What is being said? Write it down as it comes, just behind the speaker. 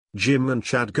Jim and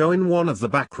Chad go in one of the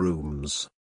back rooms.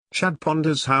 Chad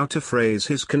ponders how to phrase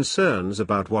his concerns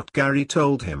about what Gary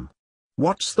told him.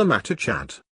 "What's the matter,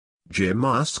 Chad?" Jim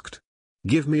asked.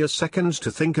 "Give me a second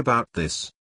to think about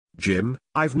this. Jim,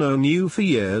 I've known you for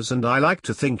years and I like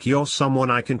to think you're someone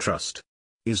I can trust.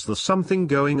 Is there something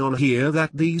going on here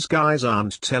that these guys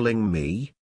aren't telling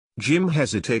me?" Jim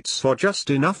hesitates for just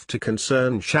enough to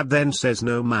concern Chad, then says,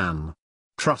 "No man.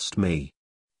 Trust me.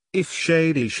 If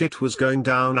shady shit was going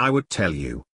down I would tell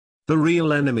you. The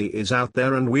real enemy is out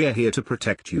there and we're here to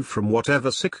protect you from whatever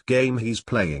sick game he's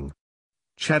playing."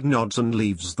 Chad nods and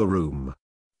leaves the room.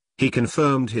 He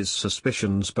confirmed his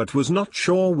suspicions but was not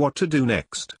sure what to do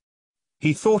next.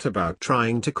 He thought about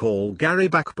trying to call Gary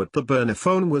back, but the burner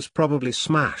phone was probably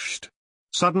smashed.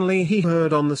 Suddenly he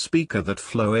heard on the speaker that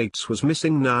Flo 8 was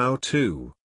missing now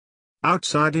too.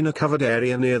 Outside in a covered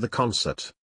area near the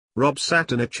concert, Rob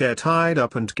sat in a chair tied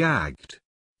up and gagged.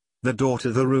 The door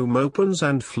to the room opens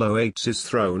and Flo 8 is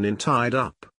thrown in tied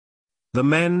up. The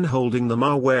men holding them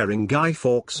are wearing Guy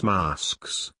Fawkes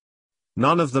masks.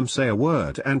 None of them say a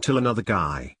word until another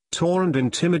guy, tall and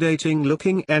intimidating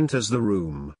looking, enters the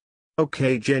room.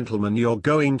 "Okay gentlemen, you're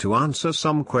going to answer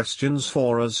some questions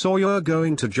for us or you're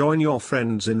going to join your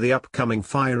friends in the upcoming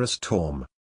firestorm."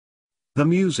 The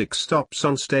music stops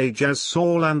on stage as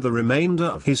Saul and the remainder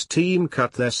of his team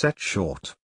cut their set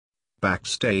short.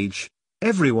 Backstage,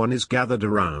 everyone is gathered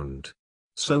around.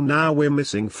 "So now we're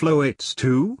missing Flo 8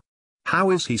 too?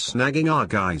 How is he snagging our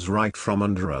guys right from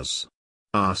under us?"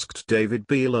 asked David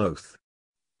Beloth.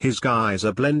 "His guys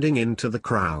are blending into the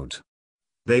crowd.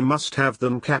 They must have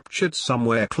them captured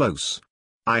somewhere close.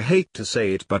 I hate to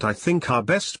say it, but I think our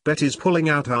best bet is pulling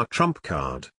out our trump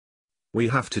card. We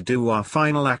have to do our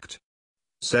final act,"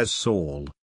 says Saul.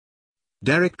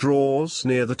 Derek draws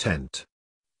near the tent.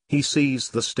 He sees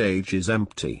the stage is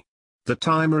empty. The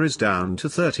timer is down to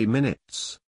 30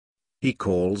 minutes. He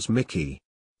calls Mickey.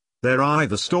 They're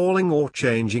either stalling or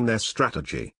changing their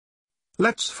strategy.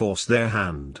 Let's force their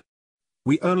hand.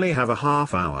 We only have a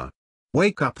half hour.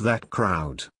 Wake up that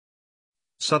crowd.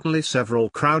 Suddenly several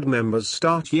crowd members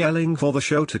start yelling for the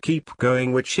show to keep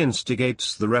going, which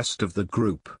instigates the rest of the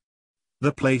group.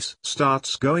 The place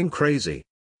starts going crazy.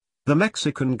 The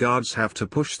Mexican guards have to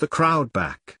push the crowd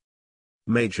back.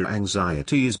 Major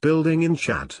anxiety is building in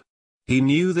Chad. He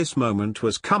knew this moment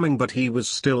was coming, but he was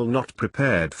still not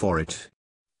prepared for it.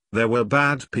 There were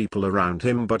bad people around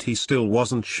him, but he still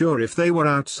wasn't sure if they were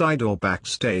outside or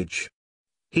backstage.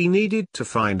 He needed to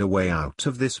find a way out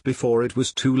of this before it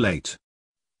was too late.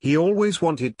 He always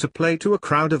wanted to play to a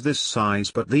crowd of this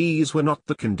size, but these were not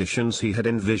the conditions he had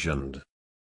envisioned.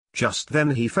 Just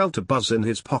then he felt a buzz in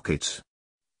his pocket.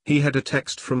 He had a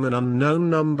text from an unknown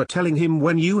number telling him,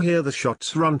 "When you hear the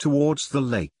shots, run towards the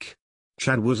lake."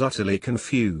 Chad was utterly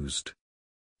confused.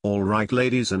 "All right,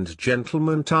 ladies and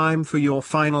gentlemen, time for your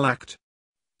final act,"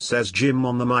 says Jim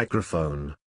on the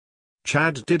microphone.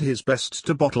 Chad did his best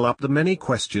to bottle up the many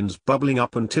questions bubbling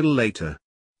up until later.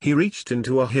 He reached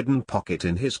into a hidden pocket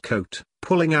in his coat,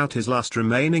 pulling out his last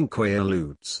remaining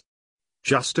Quaaludes.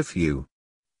 "Just a few."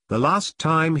 The last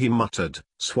time, he muttered,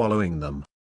 swallowing them.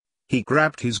 He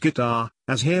grabbed his guitar,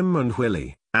 as him and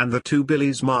Willie, and the two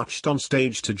Billies marched on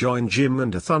stage to join Jim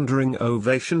and a thundering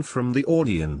ovation from the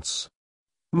audience.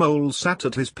 Mole sat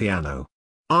at his piano.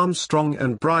 Armstrong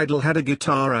and Bridle had a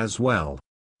guitar as well.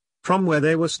 From where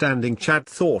they were standing, Chad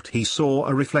thought he saw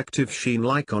a reflective sheen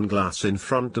like on glass in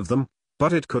front of them,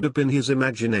 but it could have been his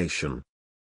imagination.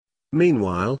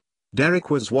 Meanwhile, Derek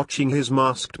was watching his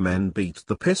masked men beat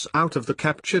the piss out of the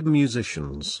captured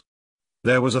musicians.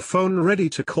 There was a phone ready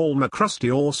to call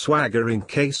McCrusty or Swagger in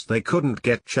case they couldn't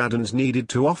get Chad and needed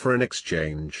to offer an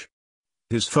exchange.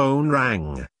 His phone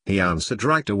rang. He answered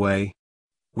right away.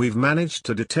 "We've managed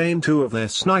to detain 2 of their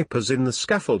snipers in the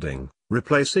scaffolding,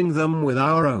 replacing them with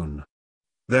our own.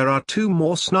 There are 2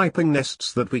 more sniping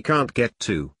nests that we can't get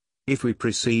to. If we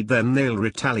proceed, then they'll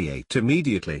retaliate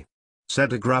immediately,"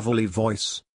 said a gravelly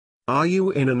voice. "Are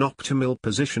you in an optimal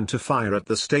position to fire at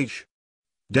the stage?"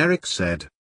 Derek said.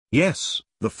 "Yes,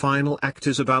 the final act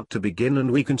is about to begin and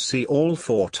we can see all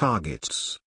 4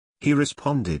 targets." He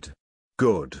responded.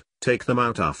 "Good, take them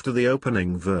out after the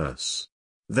opening verse.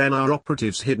 Then our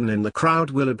operatives hidden in the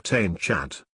crowd will obtain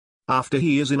Chad. After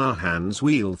he is in our hands,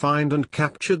 we'll find and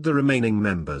capture the remaining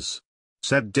members,"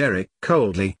 said Derek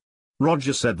coldly.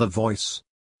 "Roger," said the voice.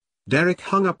 Derek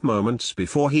hung up moments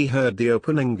before he heard the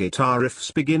opening guitar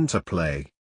riffs begin to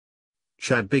play.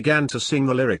 Chad began to sing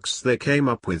the lyrics they came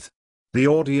up with. The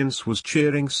audience was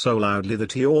cheering so loudly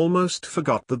that he almost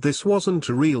forgot that this wasn't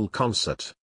a real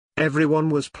concert. Everyone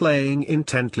was playing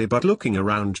intently but looking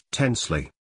around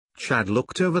tensely. Chad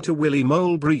looked over to Willy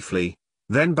Mole briefly,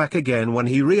 then back again when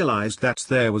he realized that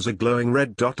there was a glowing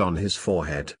red dot on his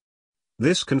forehead.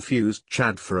 This confused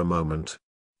Chad for a moment.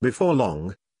 Before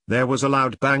long, there was a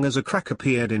loud bang as a crack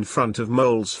appeared in front of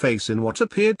Mole's face in what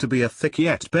appeared to be a thick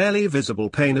yet barely visible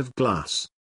pane of glass.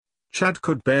 Chad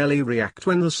could barely react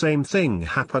when the same thing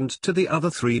happened to the other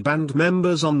 3 band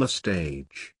members on the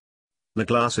stage. The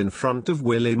glass in front of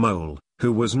Willy Mole,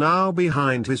 who was now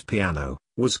behind his piano,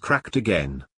 was cracked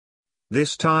again.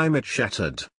 This time it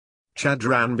shattered. Chad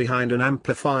ran behind an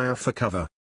amplifier for cover.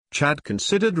 Chad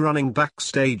considered running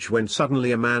backstage when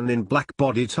suddenly a man in black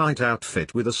body-tight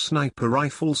outfit with a sniper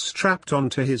rifle strapped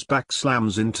onto his back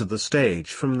slams into the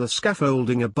stage from the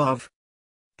scaffolding above.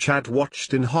 Chad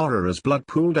watched in horror as blood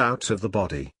pooled out of the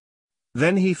body.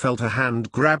 Then he felt a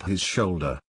hand grab his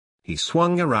shoulder. He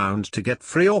swung around to get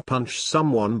free or punch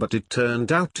someone, but it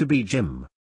turned out to be Jim.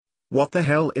 "What the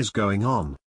hell is going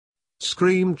on?"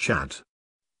 screamed Chad.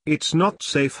 "It's not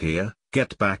safe here,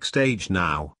 get backstage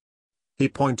now." He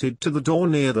pointed to the door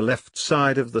near the left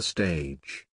side of the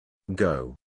stage.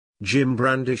 "Go." Jim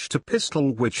brandished a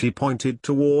pistol which he pointed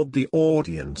toward the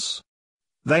audience.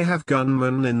 "They have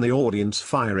gunmen in the audience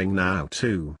firing now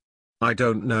too. I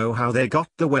don't know how they got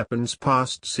the weapons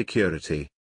past security,"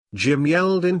 Jim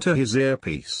yelled into his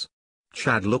earpiece.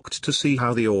 Chad looked to see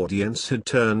how the audience had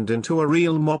turned into a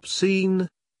real mob scene,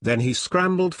 then he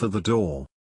scrambled for the door.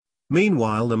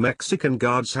 Meanwhile, the Mexican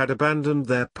guards had abandoned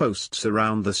their posts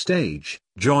around the stage,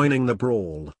 joining the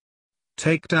brawl.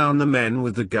 "Take down the men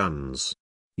with the guns,"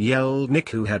 yelled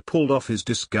Nick, who had pulled off his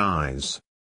disguise.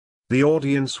 The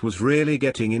audience was really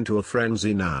getting into a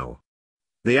frenzy now.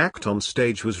 The act on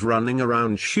stage was running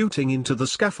around shooting into the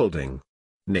scaffolding.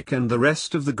 Nick and the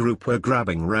rest of the group were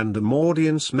grabbing random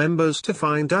audience members to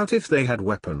find out if they had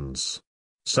weapons.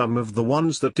 Some of the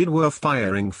ones that did were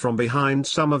firing from behind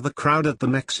some of the crowd at the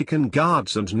Mexican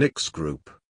guards and Nick's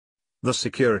group. The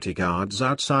security guards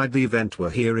outside the event were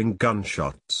hearing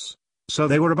gunshots, so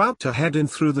they were about to head in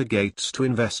through the gates to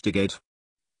investigate.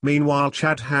 Meanwhile,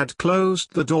 Chad had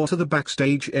closed the door to the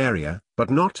backstage area,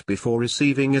 but not before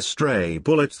receiving a stray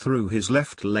bullet through his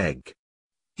left leg.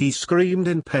 He screamed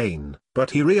in pain,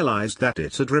 but he realized that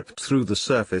it had ripped through the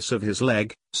surface of his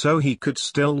leg, so he could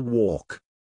still walk.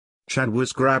 Chad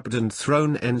was grabbed and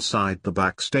thrown inside the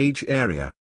backstage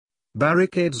area.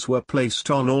 Barricades were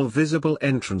placed on all visible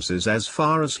entrances as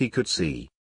far as he could see.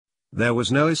 There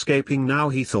was no escaping now,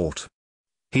 he thought.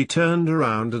 He turned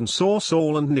around and saw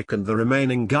Saul and Nick and the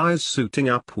remaining guys suiting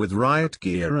up with riot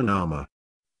gear and armor.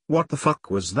 What the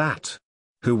fuck was that?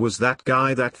 Who was that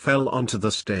guy that fell onto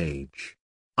the stage?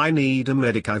 "I need a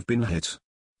medic, I've been hit,"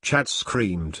 Chad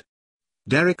screamed.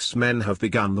 "Derek's men have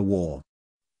begun the war.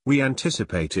 We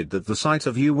anticipated that the sight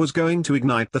of you was going to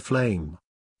ignite the flame.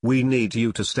 We need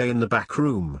you to stay in the back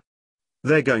room.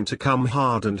 They're going to come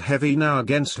hard and heavy now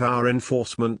against our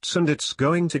enforcements, and it's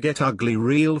going to get ugly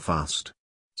real fast,"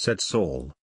 said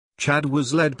Saul. Chad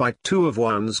was led by 2 of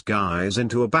Juan's guys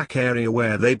into a back area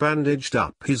where they bandaged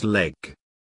up his leg.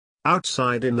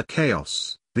 Outside in the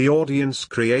chaos, the audience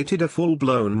created a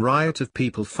full-blown riot of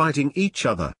people fighting each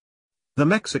other. The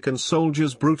Mexican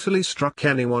soldiers brutally struck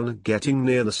anyone getting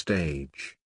near the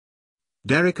stage.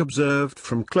 Derek observed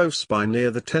from close by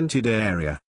near the tented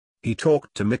area. He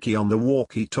talked to Mickey on the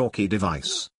walkie-talkie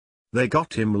device. They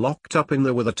got him locked up in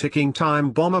there with a ticking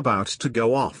time bomb about to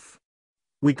go off.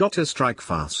 "We gotta strike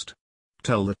fast.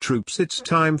 Tell the troops it's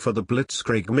time for the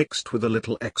blitzkrieg mixed with a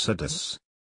little exodus."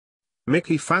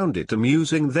 Mickey found it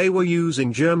amusing they were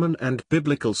using German and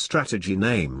biblical strategy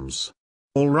names.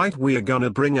 "All right, we're gonna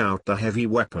bring out the heavy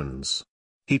weapons,"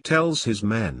 he tells his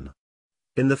men.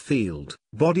 In the field,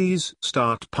 bodies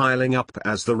start piling up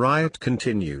as the riot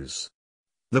continues.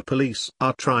 The police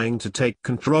are trying to take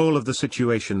control of the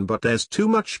situation, but there's too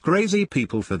much crazy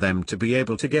people for them to be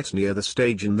able to get near the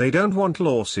stage, and they don't want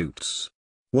lawsuits.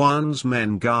 Juan's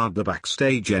men guard the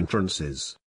backstage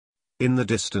entrances. In the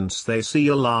distance they see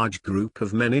a large group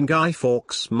of men in Guy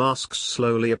Fawkes masks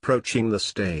slowly approaching the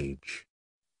stage.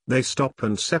 They stop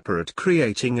and separate,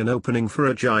 creating an opening for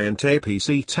a giant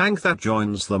APC tank that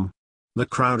joins them. The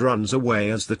crowd runs away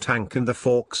as the tank and the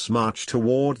Fawkes march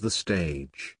toward the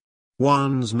stage.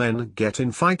 Juan's men get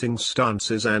in fighting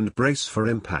stances and brace for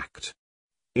impact.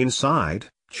 Inside,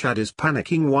 Chad is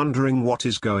panicking, wondering what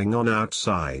is going on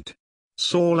outside.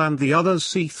 Saul and the others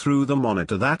see through the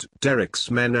monitor that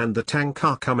Derek's men and the tank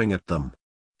are coming at them.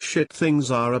 Shit, things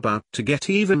are about to get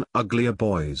even uglier,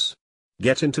 boys.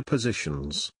 Get into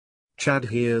positions. Chad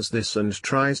hears this and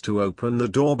tries to open the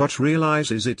door but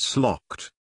realizes it's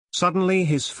locked. Suddenly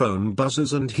his phone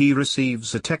buzzes and he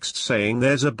receives a text saying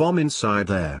there's a bomb inside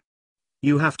there.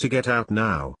 "You have to get out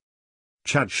now,"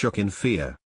 Chad shook in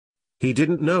fear. He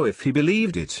didn't know if he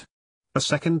believed it. A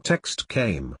second text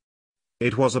came.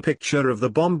 It was a picture of the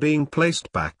bomb being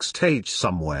placed backstage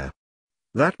somewhere.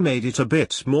 That made it a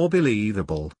bit more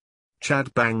believable.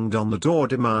 Chad banged on the door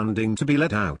demanding to be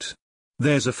let out.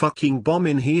 "There's a fucking bomb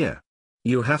in here.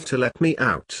 You have to let me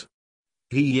out,"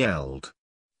 he yelled.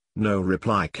 No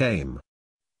reply came.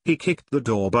 He kicked the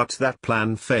door, but that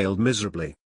plan failed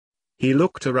miserably. He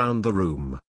looked around the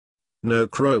room. No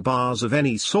crowbars of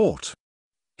any sort.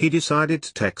 He decided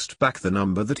to text back the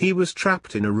number that he was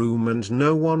trapped in a room and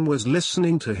no one was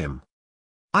listening to him.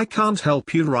 "I can't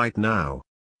help you right now.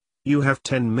 You have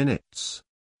 10 minutes.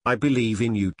 I believe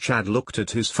in you." Chad looked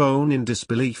at his phone in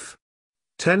disbelief.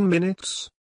 10 minutes?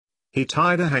 He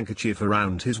tied a handkerchief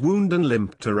around his wound and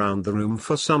limped around the room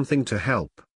for something to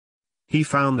help. He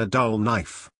found a dull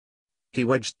knife. He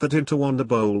wedged that into one of the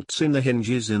bolts in the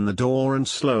hinges in the door and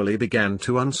slowly began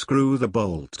to unscrew the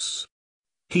bolts.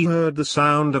 He heard the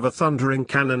sound of a thundering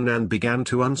cannon and began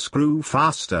to unscrew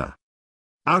faster.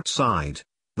 Outside,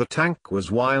 the tank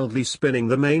was wildly spinning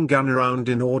the main gun around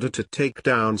in order to take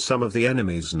down some of the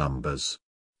enemy's numbers.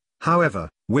 However,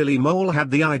 Willie Mole had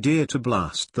the idea to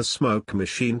blast the smoke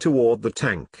machine toward the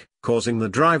tank, causing the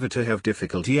driver to have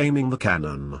difficulty aiming the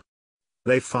cannon.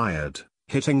 They fired,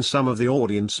 hitting some of the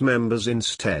audience members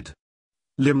instead.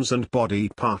 Limbs and body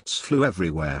parts flew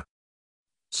everywhere.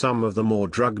 Some of the more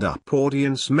drugged-up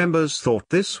audience members thought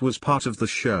this was part of the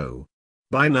show.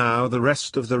 By now the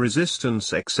rest of the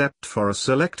resistance except for a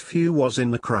select few was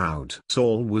in the crowd.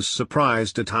 Saul was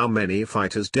surprised at how many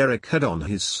fighters Derek had on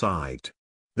his side.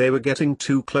 They were getting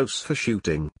too close for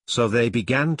shooting, so they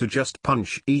began to just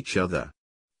punch each other.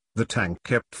 The tank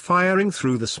kept firing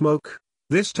through the smoke.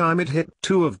 This time it hit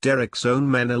two of Derek's own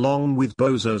men along with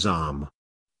Bozo's arm.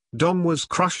 Dom was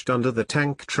crushed under the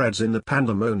tank treads in the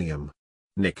pandemonium.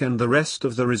 Nick and the rest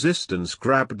of the resistance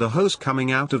grabbed the hose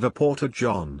coming out of a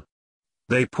porta-john.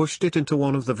 They pushed it into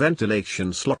one of the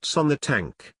ventilation slots on the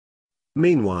tank.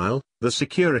 Meanwhile, the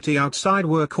security outside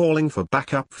were calling for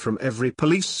backup from every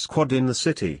police squad in the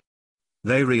city.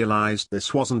 They realized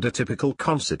this wasn't a typical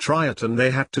concert riot and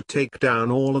they had to take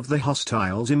down all of the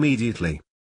hostiles immediately.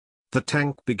 The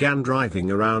tank began driving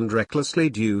around recklessly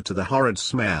due to the horrid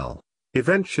smell,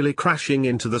 eventually crashing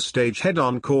into the stage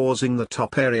head-on, causing the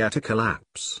top area to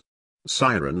collapse.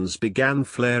 Sirens began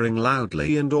flaring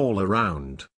loudly and all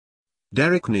around.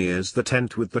 Derek nears the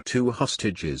tent with the two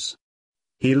hostages.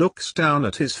 He looks down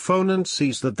at his phone and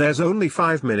sees that there's only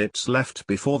 5 minutes left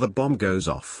before the bomb goes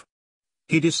off.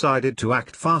 He decided to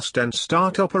act fast and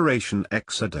start Operation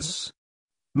Exodus.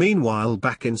 Meanwhile,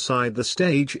 back inside the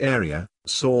stage area,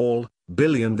 Saul,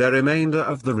 Billy and the remainder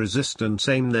of the resistance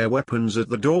aim their weapons at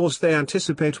the doors they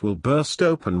anticipate will burst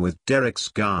open with Derek's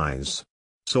guys.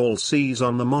 Saul sees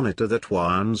on the monitor that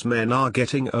Juan's men are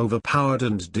getting overpowered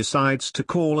and decides to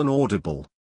call an audible.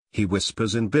 He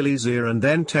whispers in Billy's ear and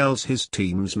then tells his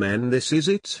team's men, "This is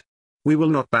it. We will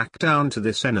not back down to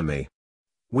this enemy.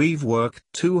 We've worked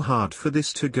too hard for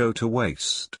this to go to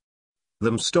waste.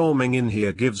 Them storming in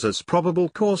here gives us probable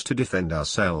cause to defend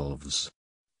ourselves.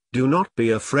 Do not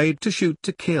be afraid to shoot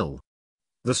to kill."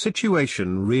 The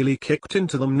situation really kicked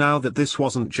into them now that this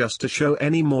wasn't just a show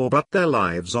anymore but their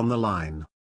lives on the line.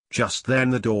 Just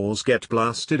then the doors get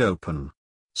blasted open.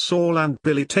 Saul and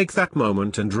Billy take that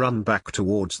moment and run back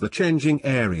towards the changing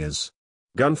areas.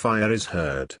 Gunfire is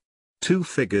heard. Two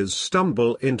figures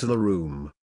stumble into the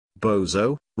room.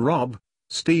 Bozo, Rob,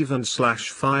 Steve and Slash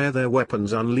fire their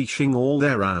weapons, unleashing all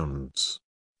their rounds.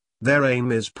 Their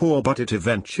aim is poor but it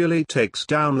eventually takes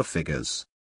down the figures.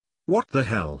 "What the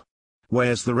hell?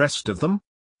 Where's the rest of them?"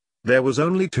 "There was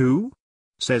only two,"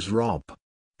 says Rob.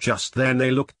 Just then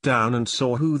they looked down and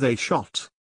saw who they shot.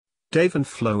 Dave and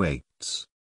Flo Aids.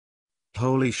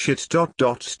 "Holy shit.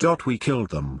 We killed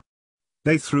them.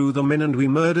 They threw them in and we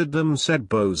murdered them," said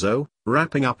Bozo,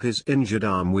 wrapping up his injured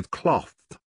arm with cloth.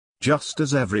 Just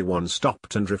as everyone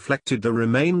stopped and reflected, the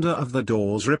remainder of the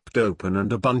doors ripped open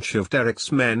and a bunch of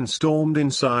Derek's men stormed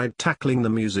inside, tackling the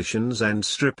musicians and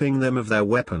stripping them of their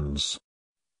weapons.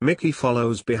 Mickey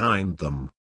follows behind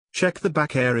them. "Check the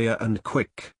back area and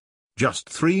quick. Just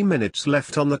 3 minutes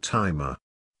left on the timer."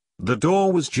 The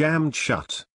door was jammed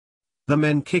shut. The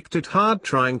men kicked it hard,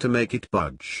 trying to make it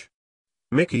budge.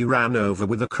 Mickey ran over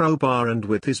with a crowbar and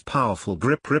with his powerful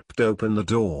grip ripped open the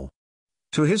door.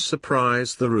 To his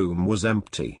surprise, the room was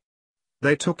empty.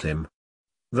 They took him.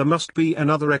 "There must be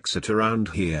another exit around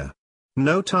here.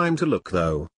 No time to look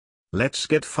though. Let's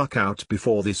get fuck out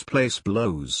before this place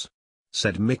blows,"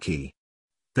 said Mickey.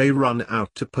 They run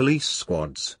out to police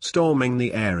squads storming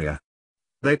the area.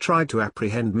 They tried to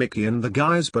apprehend Mickey and the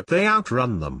guys but they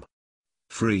outrun them.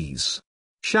 "Freeze,"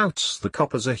 shouts the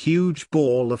cop as a huge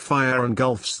ball of fire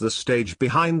engulfs the stage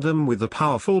behind them with a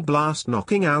powerful blast,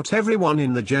 knocking out everyone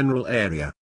in the general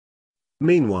area.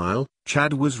 Meanwhile,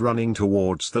 Chad was running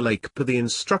towards the lake per the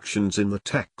instructions in the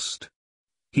text.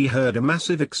 He heard a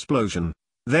massive explosion,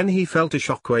 then he felt a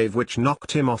shockwave which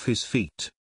knocked him off his feet.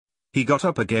 He got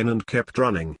up again and kept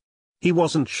running. He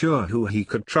wasn't sure who he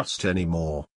could trust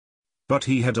anymore. But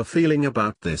he had a feeling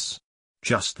about this.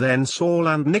 Just then Saul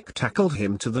and Nick tackled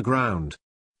him to the ground.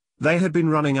 They had been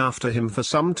running after him for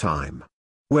some time.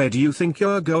 "Where do you think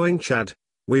you're going, Chad?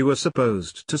 We were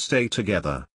supposed to stay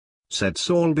together," said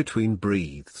Saul between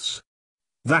breaths.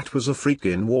 "That was a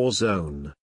freaking war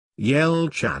zone,"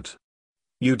 yelled Chad.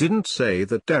 "You didn't say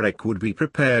that Derek would be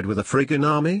prepared with a friggin'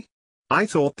 army? I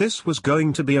thought this was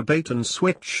going to be a bait and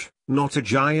switch, not a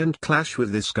giant clash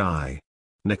with this guy."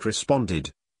 Nick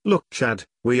responded, "Look, Chad,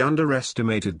 we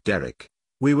underestimated Derek.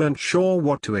 We weren't sure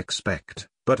what to expect,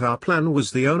 but our plan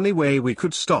was the only way we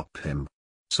could stop him."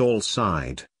 Saul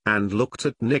sighed, and looked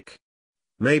at Nick.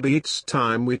 "Maybe it's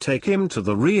time we take him to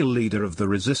the real leader of the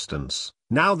resistance,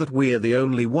 now that we're the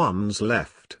only ones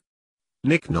left."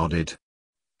 Nick nodded.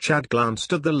 Chad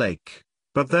glanced at the lake,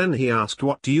 but then he asked,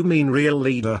 "What do you mean, real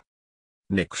leader?"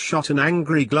 Nick shot an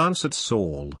angry glance at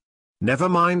Saul. "Never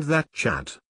mind that,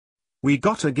 Chad. We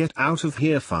gotta get out of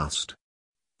here fast.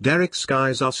 Derek's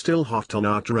guys are still hot on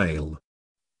our trail.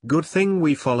 Good thing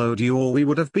we followed you, or we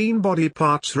would have been body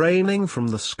parts raining from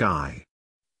the sky."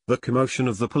 The commotion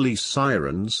of the police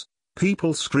sirens,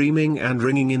 people screaming and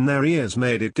ringing in their ears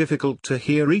made it difficult to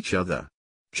hear each other.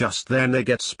 Just then they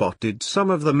get spotted some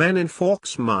of the men in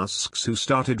Forks masks who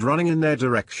started running in their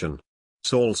direction.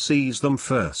 Saul sees them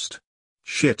first.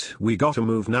 "Shit, we gotta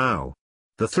move now."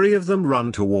 The three of them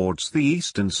run towards the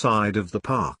eastern side of the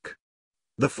park.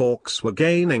 The Forks were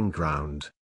gaining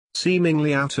ground.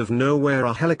 Seemingly out of nowhere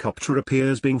a helicopter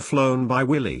appears being flown by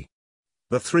Willie.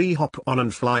 The three hop on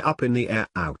and fly up in the air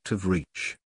out of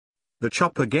reach. The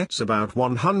chopper gets about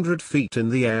 100 feet in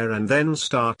the air and then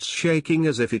starts shaking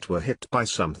as if it were hit by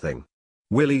something.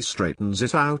 Willie straightens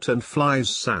it out and flies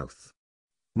south.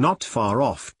 Not far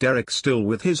off, Derek, still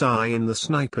with his eye in the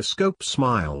sniper scope,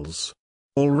 smiles.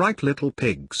 "All right, little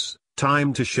pigs,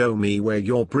 time to show me where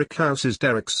your brick house is,"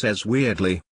 Derek says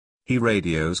weirdly. He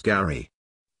radios Gary.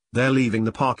 They're leaving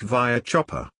the park via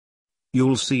chopper.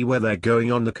 "You'll see where they're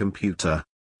going on the computer.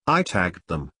 I tagged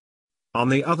them." On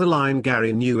the other line,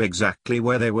 Gary knew exactly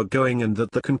where they were going and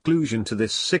that the conclusion to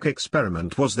this sick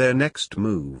experiment was their next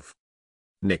move.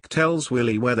 Nick tells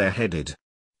Willie where they're headed.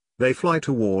 They fly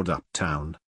toward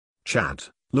Uptown. Chad,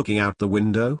 looking out the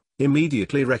window,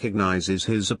 immediately recognizes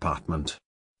his apartment.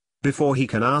 Before he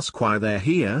can ask why they're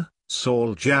here,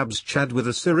 Saul jabs Chad with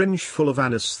a syringe full of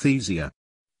anesthesia.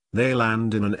 They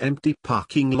land in an empty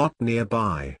parking lot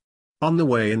nearby. On the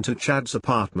way into Chad's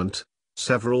apartment,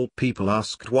 several people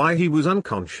asked why he was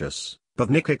unconscious, but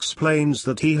Nick explains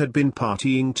that he had been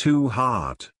partying too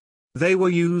hard. They were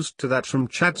used to that from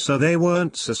Chad, so they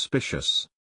weren't suspicious.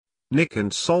 Nick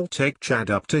and Saul take Chad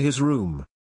up to his room.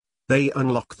 They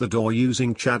unlock the door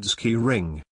using Chad's key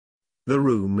ring. The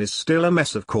room is still a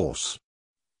mess, of course.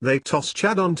 They toss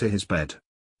Chad onto his bed.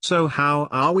 "So how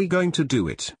are we going to do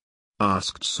it?"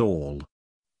 asked Saul.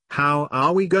 "How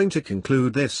are we going to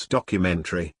conclude this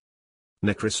documentary?"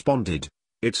 Nick responded,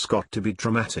 "It's got to be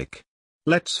dramatic.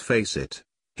 Let's face it,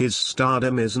 his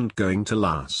stardom isn't going to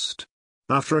last.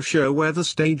 After a show where the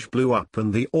stage blew up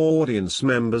and the audience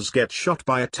members get shot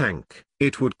by a tank,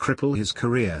 it would cripple his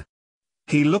career."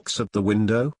 He looks at the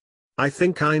window. "I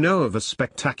think I know of a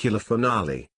spectacular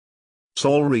finale."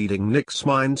 Saul, reading Nick's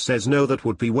mind, says, "No, that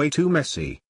would be way too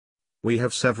messy. We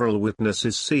have several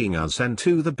witnesses seeing us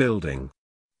enter the building.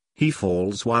 He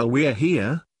falls while we're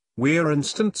here. We're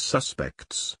instant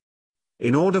suspects.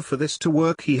 In order for this to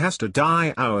work, he has to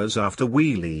die hours after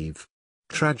we leave.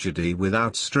 Tragedy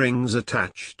without strings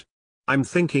attached. I'm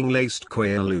thinking laced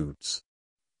quaaludes.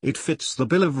 It fits the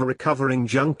bill of a recovering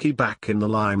junkie back in the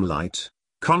limelight.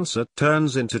 Concert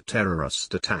turns into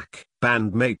terrorist attack.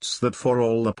 Bandmates that for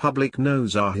all the public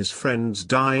knows are his friends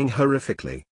dying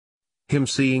horrifically. Him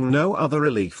seeing no other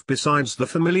relief besides the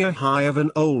familiar high of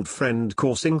an old friend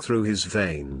coursing through his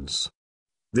veins.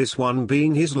 This one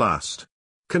being his last.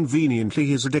 Conveniently,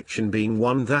 his addiction being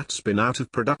one that's been out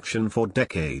of production for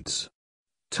decades.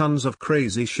 Tons of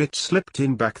crazy shit slipped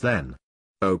in back then.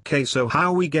 Okay, so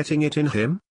how we getting it in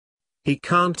him? He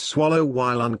can't swallow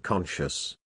while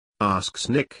unconscious," asks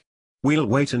Nick. "We'll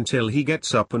wait until he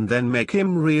gets up and then make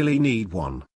him really need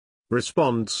one,"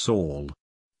 responds Saul.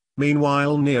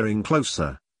 Meanwhile, nearing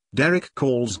closer, Derek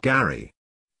calls Gary.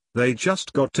 They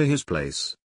just got to his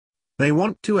place. They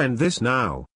want to end this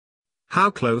now.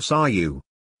 "How close are you?"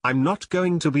 I'm not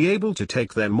going to be able to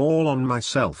take them all on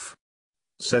myself,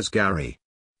 says Gary.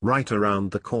 Right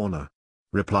around the corner,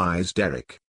 replies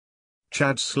Derek.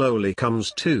 Chad slowly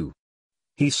comes to.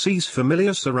 He sees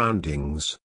familiar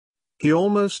surroundings. He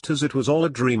almost as it was all a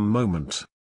dream moment.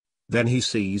 Then he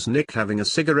sees Nick having a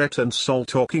cigarette and Saul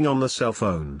talking on the cell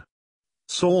phone.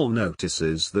 Saul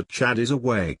notices that Chad is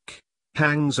awake,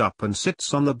 hangs up and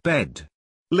sits on the bed.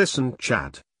 Listen,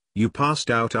 Chad, you passed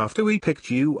out after we picked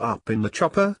you up in the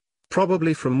chopper,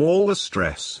 probably from all the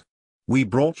stress. We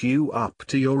brought you up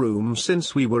to your room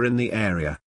since we were in the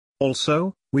area.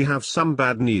 Also, we have some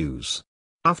bad news.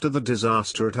 After the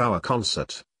disaster at our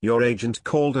concert, your agent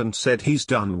called and said he's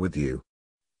done with you.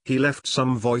 He left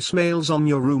some voicemails on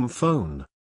your room phone.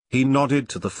 He nodded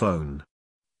to the phone.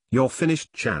 You're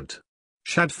finished, Chad.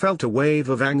 Chad felt a wave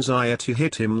of anxiety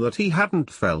hit him that he hadn't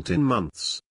felt in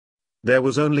months. There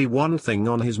was only one thing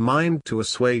on his mind to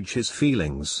assuage his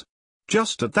feelings.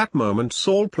 Just at that moment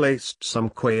Saul placed some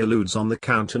Quaaludes on the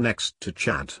counter next to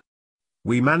Chad.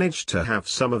 We managed to have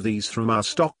some of these from our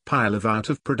stockpile of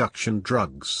out-of-production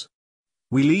drugs.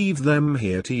 We leave them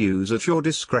here to use at your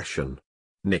discretion.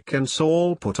 Nick and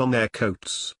Saul put on their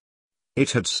coats.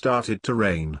 It had started to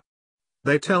rain.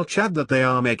 They tell Chad that they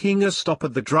are making a stop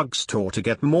at the drugstore to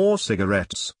get more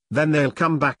cigarettes, then they'll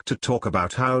come back to talk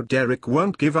about how Derek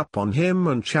won't give up on him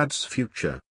and Chad's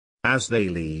future. As they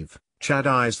leave, Chad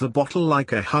eyes the bottle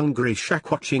like a hungry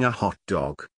shack watching a hot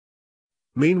dog.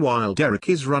 Meanwhile, Derek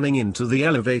is running into the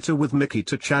elevator with Mickey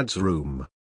to Chad's room.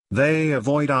 They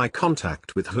avoid eye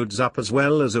contact with hoods up as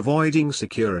well as avoiding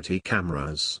security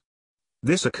cameras.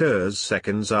 This occurs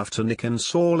seconds after Nick and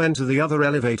Saul enter the other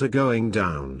elevator going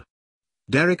down.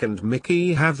 Derek and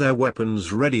Mickey have their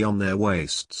weapons ready on their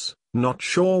waists, not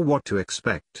sure what to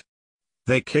expect.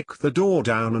 They kick the door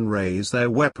down and raise their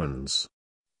weapons.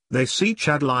 They see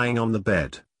Chad lying on the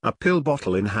bed, a pill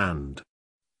bottle in hand.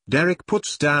 Derek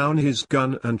puts down his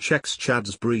gun and checks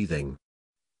Chad's breathing.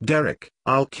 "Derek,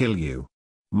 I'll kill you,"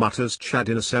 mutters Chad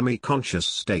in a semi-conscious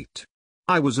state.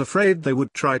 "I was afraid they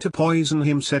would try to poison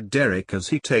him," said Derek as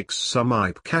he takes some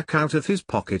ipecac out of his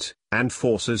pocket, and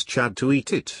forces Chad to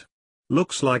eat it.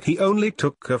 "Looks like he only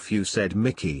took a few," said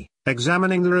Mickey,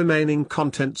 examining the remaining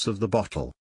contents of the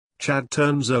bottle. Chad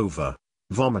turns over,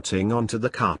 vomiting onto the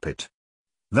carpet.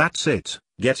 "That's it,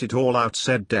 get it all out,"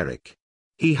 said Derek.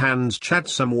 He hands Chad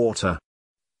some water.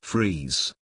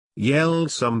 "Freeze!"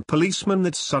 yelled some policeman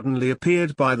that suddenly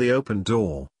appeared by the open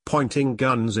door, pointing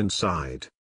guns inside.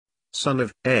 "Son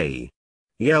of a!"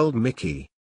 yelled Mickey.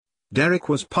 Derek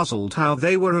was puzzled how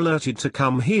they were alerted to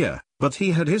come here, but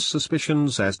he had his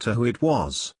suspicions as to who it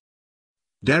was.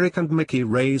 Derek and Mickey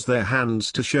raise their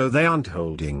hands to show they aren't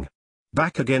holding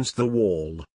back against the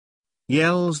wall.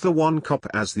 Yells the one cop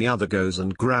as the other goes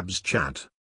and grabs Chad.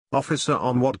 "Officer,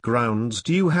 on what grounds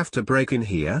do you have to break in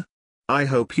here? I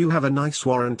hope you have a nice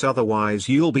warrant, otherwise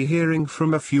you'll be hearing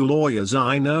from a few lawyers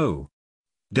I know."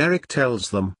 Derek tells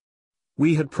them.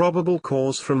 "We had probable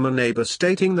cause from a neighbor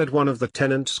stating that one of the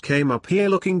tenants came up here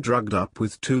looking drugged up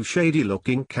with two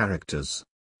shady-looking characters.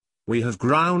 We have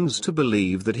grounds to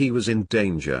believe that he was in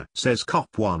danger," says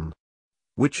Cop 1.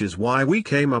 "Which is why we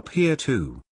came up here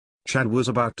too. Chad was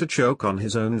about to choke on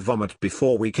his own vomit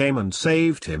before we came and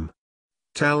saved him,"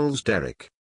 tells Derek.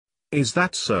 "Is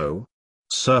that so?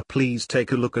 Sir, please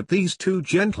take a look at these two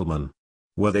gentlemen.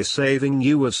 Were they saving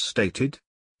you as stated?"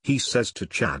 he says to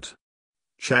Chad.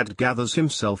 Chad gathers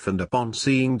himself and upon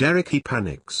seeing Derek he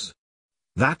panics.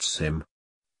 "That's him.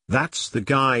 That's the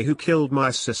guy who killed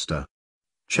my sister."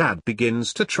 Chad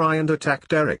begins to try and attack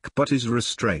Derek but is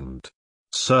restrained.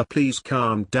 "Sir, please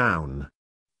calm down.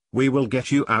 We will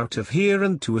get you out of here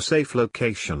and to a safe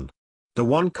location." The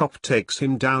one cop takes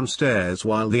him downstairs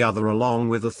while the other, along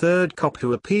with a third cop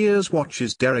who appears,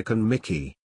 watches Derek and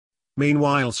Mickey.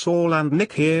 Meanwhile, Saul and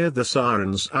Nick hear the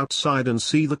sirens outside and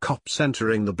see the cops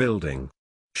entering the building.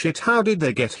 "Shit, how did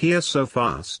they get here so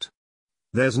fast?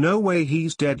 There's no way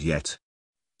he's dead yet,"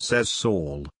 says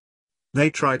Saul. They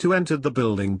try to enter the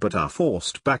building but are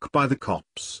forced back by the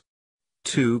cops.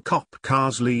 Two cop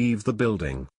cars leave the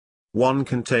building. One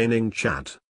containing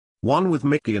Chad. One with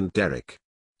Mickey and Derek.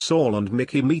 Saul and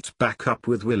Mickey meet back up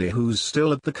with Willie, who's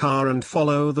still at the car, and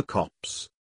follow the cops.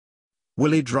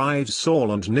 Willie drives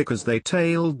Saul and Nick as they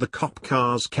tailed the cop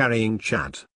cars carrying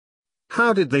Chad.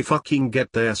 "How did they fucking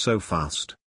get there so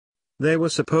fast? They were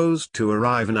supposed to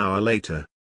arrive an hour later,"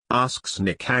 asks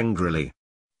Nick angrily.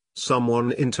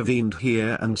 "Someone intervened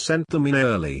here and sent them in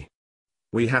early.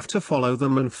 We have to follow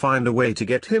them and find a way to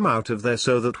get him out of there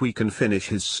so that we can finish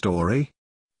his story,"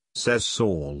 says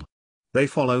Saul. They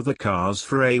follow the cars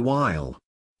for a while.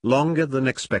 Longer than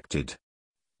expected.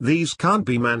 These can't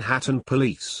be Manhattan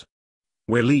police.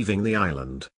 We're leaving the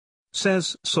island,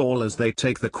 says Saul as they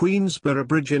take the Queensboro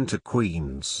Bridge into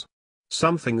Queens.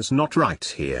 Something's not right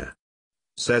here,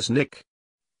 says Nick.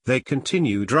 They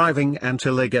continue driving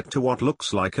until they get to what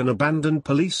looks like an abandoned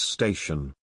police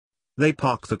station. They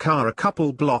park the car a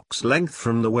couple blocks length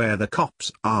from where the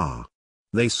cops are.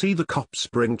 They see the cops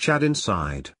bring Chad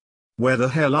inside. Where the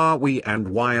hell are we and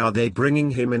why are they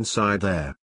bringing him inside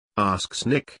there? Asks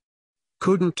Nick.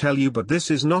 Couldn't tell you, but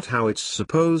this is not how it's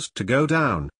supposed to go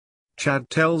down. Chad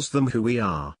tells them who we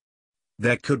are.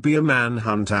 There could be a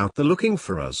manhunt out there looking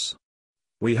for us.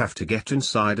 We have to get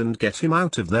inside and get him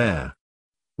out of there.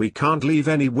 We can't leave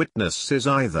any witnesses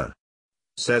either,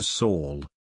 says Saul.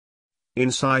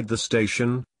 Inside the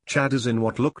station, Chad is in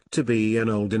what looked to be an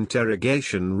old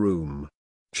interrogation room.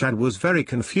 Chad was very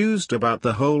confused about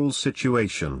the whole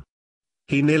situation.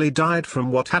 He nearly died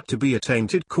from what had to be a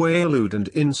tainted Quaalude, and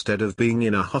instead of being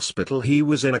in a hospital he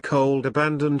was in a cold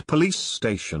abandoned police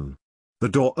station. The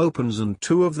door opens and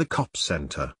two of the cops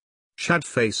enter. Chad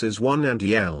faces one and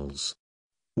yells,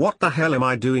 "What the hell am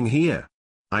I doing here?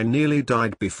 I nearly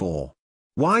died before.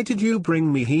 Why did you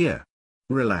bring me here?"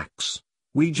 "Relax.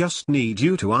 We just need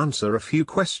you to answer a few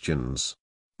questions.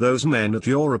 Those men at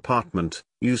your apartment,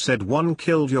 you said one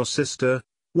killed your sister.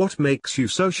 What makes you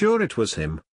so sure it was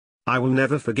him?" "I will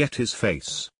never forget his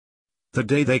face. The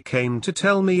day they came to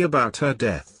tell me about her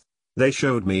death, they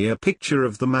showed me a picture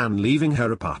of the man leaving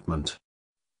her apartment.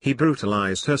 He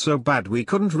brutalized her so bad we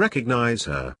couldn't recognize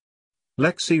her.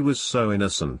 Lexi was so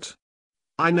innocent.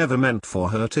 I never meant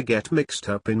for her to get mixed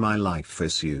up in my life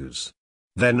issues.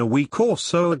 Then a week or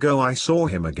so ago I saw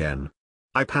him again.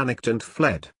 I panicked and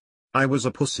fled. I was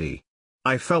a pussy.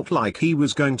 I felt like he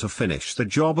was going to finish the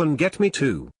job and get me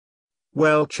too."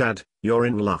 "Well, Chad, you're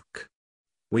in luck.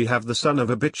 We have the son of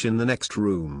a bitch in the next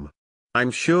room.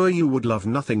 I'm sure you would love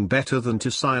nothing better than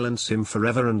to silence him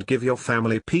forever and give your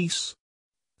family peace."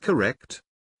 "Correct."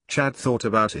 Chad thought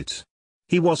about it.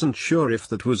 He wasn't sure if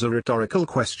that was a rhetorical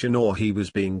question or he was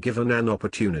being given an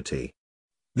opportunity.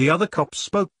 The other cop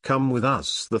spoke. "Come with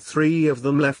us." The three of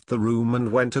them left the room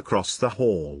and went across the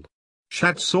hall.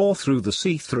 Chad saw through the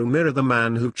see-through mirror the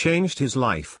man who changed his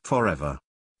life forever.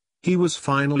 He was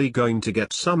finally going to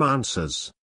get some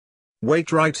answers.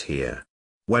 "Wait right here.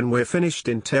 When we're finished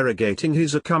interrogating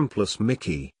his accomplice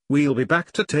Mickey, we'll be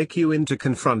back to take you in to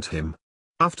confront him."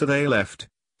 After they left,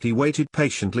 he waited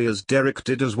patiently as Derek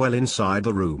did as well inside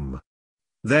the room.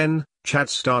 Then, Chad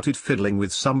started fiddling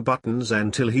with some buttons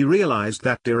until he realized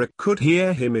that Derek could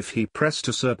hear him if he pressed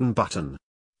a certain button.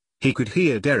 He could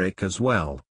hear Derek as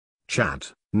well. Chad,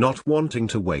 not wanting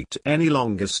to wait any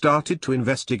longer, started to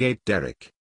investigate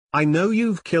Derek. "I know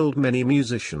you've killed many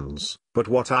musicians, but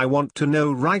what I want to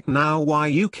know right now why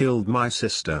you killed my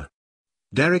sister."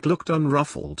 Derek looked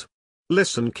unruffled.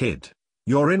 "Listen, kid.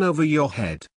 You're in over your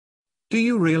head. Do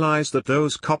you realize that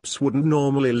those cops wouldn't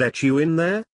normally let you in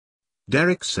there?"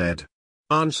 Derek said.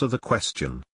 "Answer the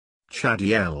question." Chad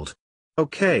yelled.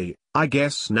 "Okay, I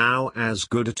guess now as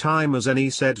good a time as any,"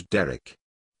 said Derek.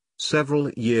 "Several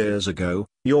years ago,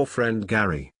 your friend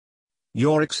Gary,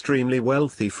 your extremely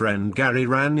wealthy friend Gary,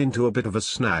 ran into a bit of a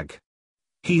snag.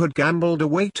 He had gambled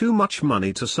away too much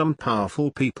money to some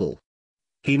powerful people.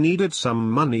 He needed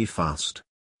some money fast.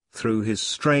 Through his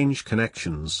strange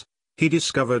connections, he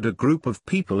discovered a group of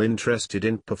people interested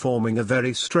in performing a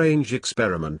very strange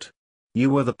experiment.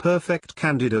 You were the perfect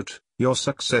candidate. Your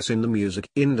success in the music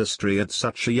industry at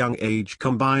such a young age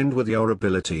combined with your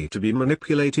ability to be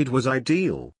manipulated was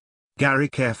ideal. Gary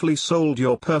carefully sold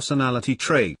your personality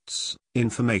traits,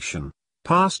 information,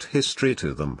 past history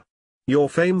to them. Your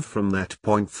fame from that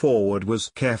point forward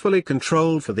was carefully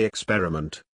controlled for the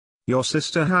experiment. Your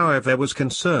sister, however, was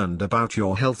concerned about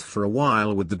your health for a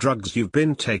while with the drugs you've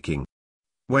been taking.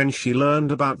 When she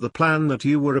learned about the plan that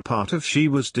you were a part of, she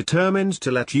was determined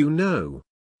to let you know.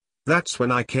 That's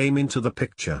when I came into the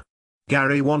picture.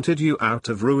 Gary wanted you out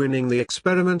of ruining the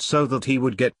experiment so that he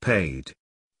would get paid.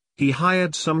 He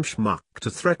hired some schmuck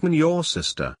to threaten your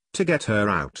sister, to get her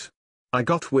out. I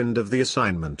got wind of the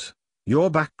assignment, your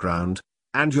background,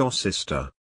 and your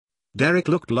sister." Derek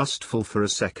looked lustful for a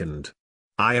second.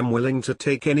 "I am willing to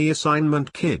take any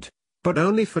assignment, kid, but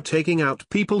only for taking out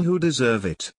people who deserve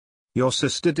it. Your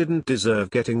sister didn't deserve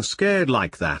getting scared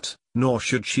like that, nor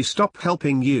should she stop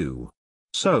helping you.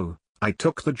 So, I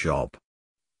took the job.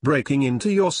 Breaking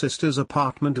into your sister's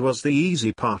apartment was the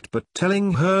easy part, but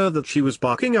telling her that she was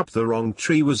barking up the wrong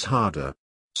tree was harder.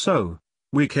 So,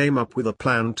 we came up with a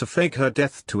plan to fake her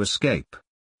death to escape.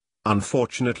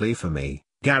 Unfortunately for me,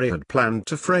 Gary had planned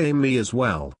to frame me as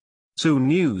well. Soon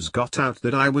news got out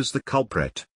that I was the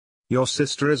culprit. Your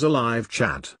sister is alive,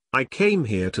 Chad. I came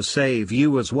here to save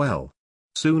you as well.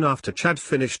 Soon after Chad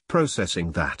finished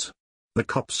processing that, the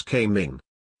cops came in.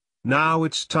 Now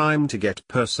it's time to get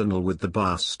personal with the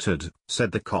bastard,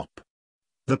 said the cop.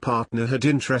 The partner had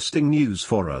interesting news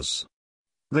for us.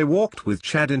 They walked with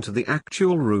Chad into the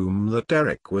actual room that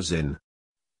Derek was in.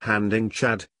 Handing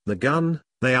Chad the gun,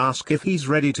 they ask if he's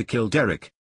ready to kill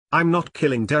Derek. I'm not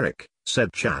killing Derek,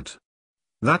 said Chad.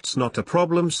 That's not a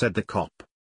problem, said the cop.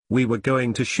 We were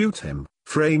going to shoot him,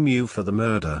 frame you for the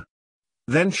murder.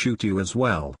 Then shoot you as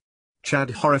well. Chad,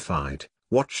 horrified,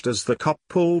 watched as the cop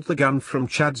pulled the gun from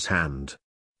Chad's hand.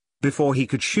 Before he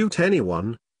could shoot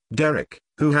anyone, Derek,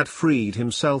 who had freed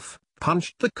himself,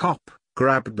 punched the cop,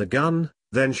 grabbed the gun,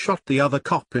 then shot the other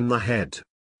cop in the head.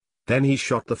 Then he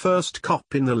shot the first cop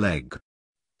in the leg.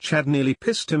 Chad nearly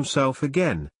pissed himself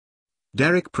again.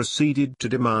 Derek proceeded to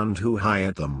demand who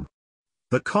hired them.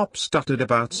 The cop stuttered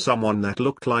about someone that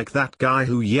looked like that guy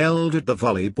who yelled at the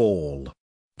volleyball.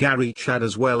 Gary, Chad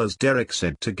as well as Derek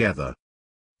said together.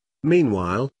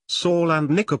 Meanwhile, Saul and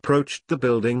Nick approached the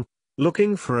building,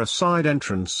 looking for a side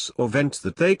entrance or vent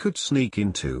that they could sneak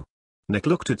into. Nick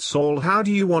looked at Saul. How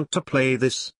do you want to play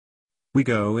this? We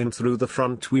go in through the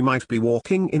front. We might be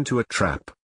walking into a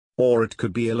trap. Or it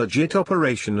could be a legit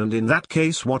operation, and in that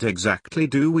case what exactly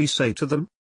do we say to them?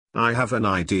 I have an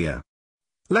idea.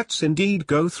 Let's indeed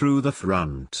go through the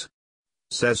front,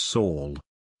 says Saul.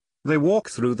 They walk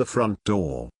through the front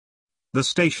door. The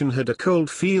station had a cold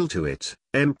feel to it,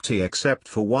 empty except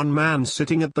for one man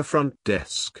sitting at the front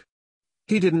desk.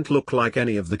 He didn't look like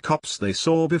any of the cops they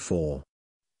saw before.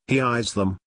 He eyes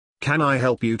them. Can I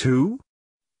help you too?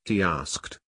 He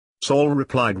asked. Saul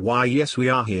replied, why yes, we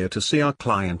are here to see our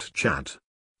client Chad.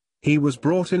 He was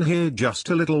brought in here just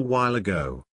a little while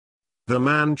ago. The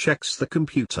man checks the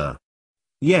computer.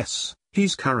 Yes,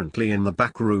 he's currently in the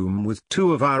back room with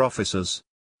two of our officers.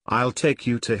 I'll take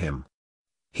you to him.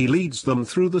 He leads them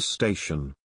through the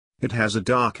station. It has a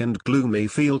dark and gloomy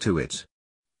feel to it.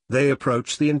 They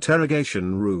approach the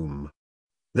interrogation room.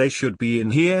 They should be in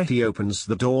here. He opens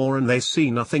the door and they see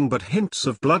nothing but hints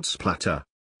of blood splatter.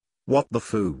 What the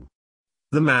foo?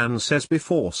 The man says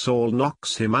before Saul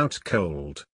knocks him out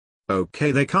cold.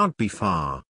 Okay, they can't be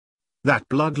far. That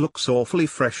blood looks awfully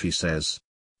fresh, he says.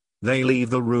 They leave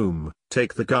the room,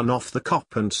 take the gun off the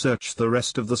cop and search the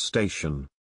rest of the station.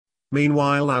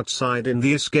 Meanwhile, outside in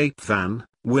the escape van,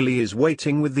 Willie is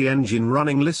waiting with the engine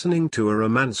running, listening to a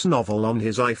romance novel on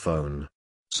his iPhone.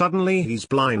 Suddenly he's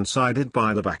blindsided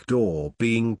by the back door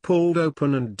being pulled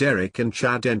open and Derek and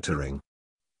Chad entering.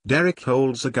 Derek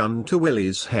holds a gun to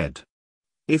Willie's head.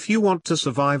 If you want to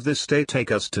survive this day,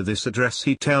 take us to this address,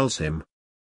 he tells him.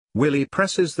 Willie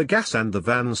presses the gas and the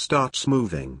van starts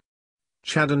moving.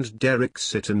 Chad and Derek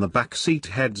sit in the back seat,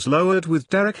 heads lowered, with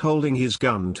Derek holding his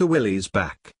gun to Willie's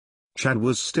back. Chad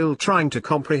was still trying to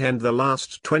comprehend the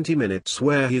last 20 minutes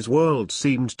where his world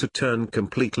seemed to turn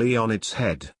completely on its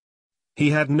head.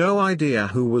 He had no idea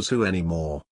who was who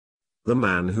anymore. The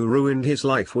man who ruined his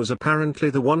life was apparently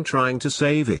the one trying to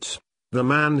save it. The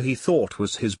man he thought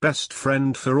was his best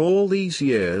friend for all these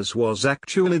years was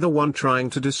actually the one trying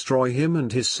to destroy him,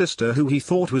 and his sister who he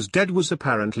thought was dead was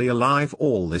apparently alive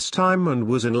all this time and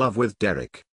was in love with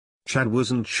Derek. Chad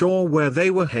wasn't sure where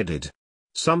they were headed.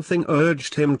 Something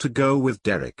urged him to go with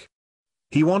Derek.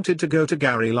 He wanted to go to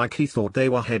Gary like he thought they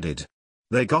were headed.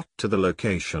 They got to the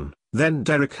location, then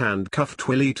Derek handcuffed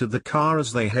Willie to the car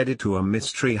as they headed to a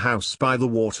mystery house by the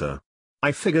water.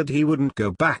 I figured he wouldn't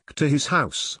go back to his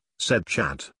house, said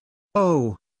Chad.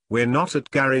 Oh, we're not at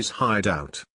Gary's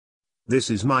hideout. This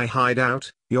is my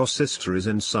hideout. Your sister is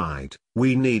inside.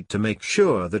 We need to make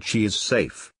sure that she is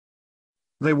safe.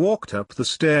 They walked up the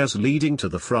stairs leading to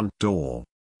the front door.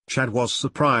 Chad was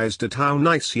surprised at how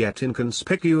nice yet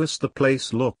inconspicuous the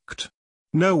place looked.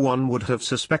 No one would have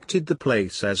suspected the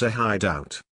place as a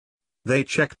hideout. They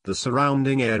checked the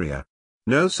surrounding area.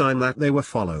 No sign that they were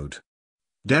followed.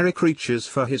 Derek reaches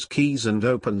for his keys and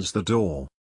opens the door.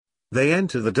 They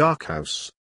enter the dark house.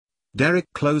 Derek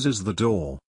closes the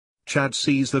door. Chad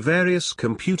sees the various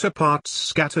computer parts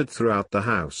scattered throughout the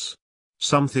house.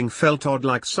 Something felt odd,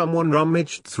 like someone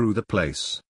rummaged through the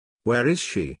place. Where is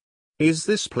she? Is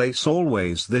this place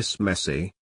always this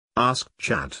messy? Asked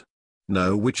Chad.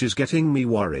 No, which is getting me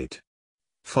worried.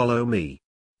 Follow me.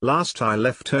 Last I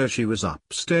left her she was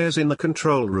upstairs in the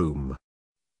control room.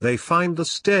 They find the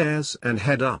stairs and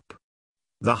head up.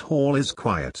 The hall is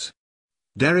quiet.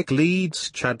 Derek leads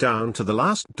Chad down to the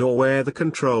last door where the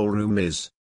control room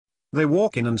is. They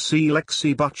walk in and see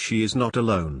Lexi, but she is not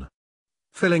alone.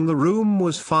 Filling the room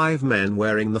was 5 men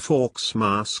wearing the Forks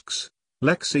masks.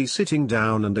 Lexi sitting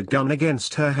down and a gun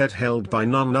against her head held by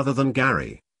none other than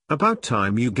Gary. About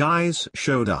time you guys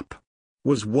showed up.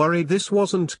 Was worried this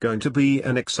wasn't going to be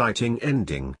an exciting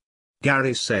ending.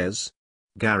 Gary says.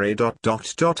 Gary.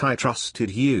 I trusted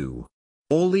you.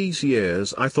 All these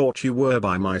years I thought you were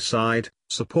by my side,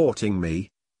 supporting me,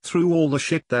 through all the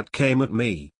shit that came at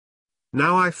me.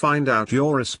 Now I find out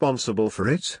you're responsible for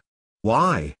it?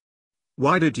 Why?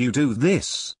 Why did you do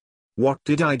this? What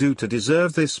did I do to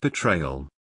deserve this betrayal?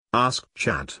 Asked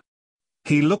Chad.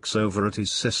 He looks over at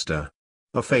his sister.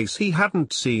 A face he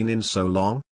hadn't seen in so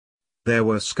long. There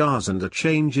were scars and a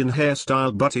change in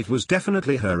hairstyle, but it was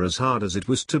definitely her, as hard as it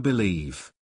was to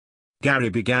believe. Gary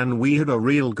began. We had a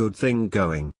real good thing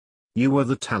going. You were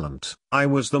the talent, I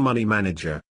was the money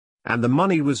manager. And the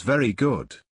money was very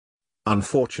good.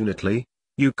 Unfortunately,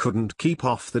 you couldn't keep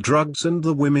off the drugs and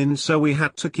the women, so we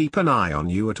had to keep an eye on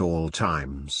you at all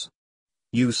times.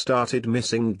 You started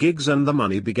missing gigs and the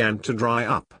money began to dry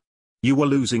up. You were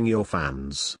losing your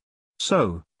fans.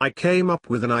 So, I came up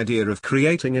with an idea of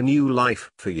creating a new life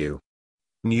for you.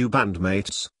 New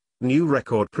bandmates, new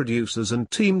record producers, and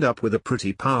teamed up with a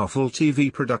pretty powerful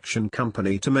TV production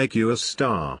company to make you a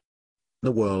star.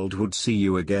 The world would see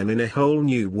you again in a whole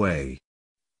new way.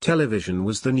 Television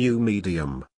was the new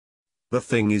medium. The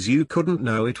thing is, you couldn't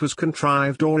know it was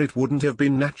contrived or it wouldn't have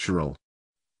been natural.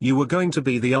 You were going to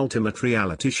be the ultimate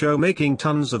reality show, making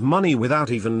tons of money without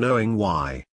even knowing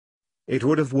why. It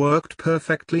would have worked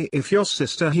perfectly if your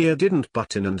sister here didn't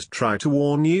butt in and try to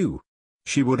warn you.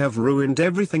 She would have ruined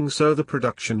everything, so the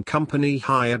production company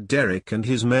hired Derek and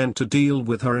his men to deal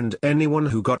with her and anyone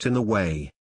who got in the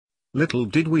way. Little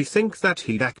did we think that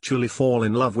he'd actually fall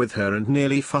in love with her and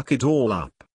nearly fuck it all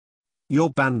up. Your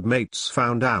bandmates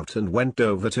found out and went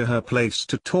over to her place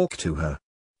to talk to her.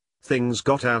 Things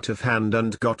got out of hand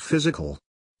and got physical.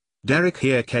 Derek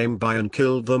here came by and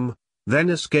killed them, then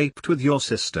escaped with your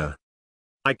sister.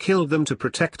 I killed them to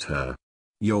protect her.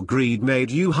 Your greed made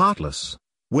you heartless,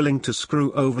 willing to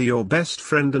screw over your best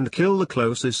friend and kill the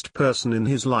closest person in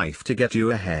his life to get you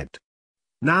ahead.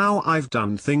 Now I've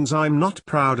done things I'm not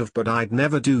proud of, but I'd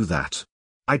never do that.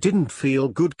 I didn't feel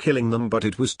good killing them, but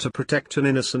it was to protect an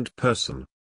innocent person.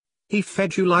 He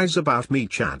fed you lies about me,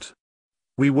 Chad.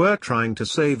 We were trying to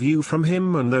save you from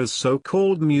him and those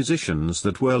so-called musicians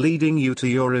that were leading you to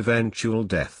your eventual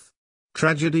death.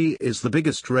 Tragedy is the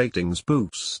biggest ratings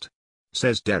boost,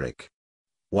 says Derek.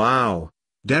 Wow,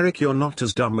 Derek, you're not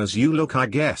as dumb as you look, I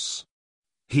guess.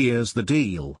 Here's the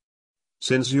deal.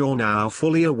 Since you're now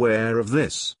fully aware of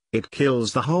this, it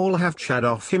kills the whole have Chad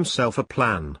off himself a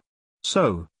plan.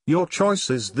 So, your choice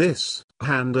is this: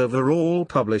 hand over all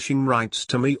publishing rights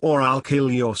to me or I'll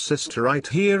kill your sister right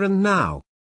here and now.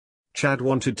 Chad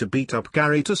wanted to beat up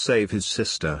Gary to save his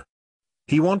sister.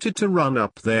 He wanted to run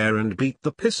up there and beat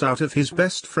the piss out of his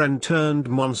best friend turned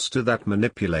monster that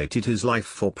manipulated his life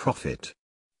for profit.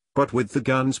 But with the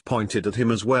guns pointed at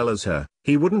him as well as her,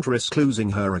 he wouldn't risk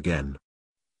losing her again.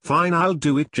 Fine, I'll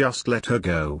do it, just let her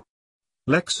go.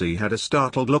 Lexi had a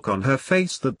startled look on her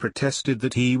face that protested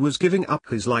that he was giving up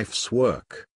his life's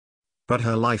work. But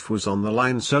her life was on the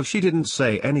line, so she didn't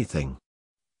say anything.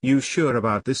 You sure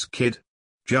about this, kid?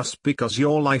 Just because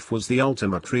your life was the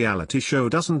ultimate reality show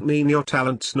doesn't mean your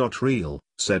talent's not real,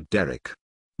 said Derek.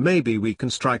 Maybe we can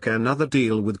strike another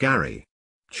deal with Gary.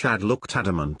 Chad looked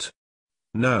adamant.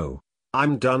 No,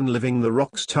 I'm done living the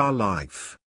rock star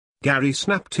life. Gary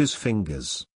snapped his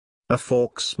fingers. A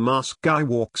Forks mask guy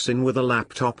walks in with a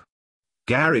laptop.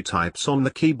 Gary types on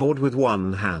the keyboard with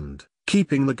one hand,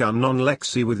 keeping the gun on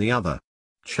Lexi with the other.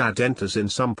 Chad enters in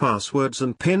some passwords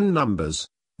and PIN numbers,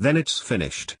 then it's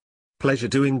finished. Pleasure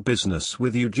doing business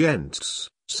with you gents,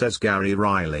 says Gary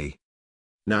Riley.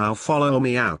 Now follow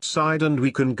me outside and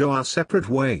we can go our separate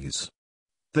ways.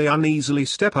 They uneasily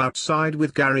step outside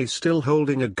with Gary still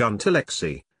holding a gun to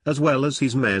Lexi, as well as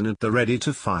his men at the ready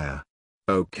to fire.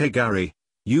 Okay Gary,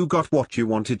 you got what you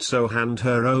wanted, so hand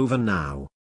her over now,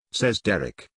 says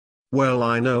Derek. Well,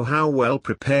 I know how well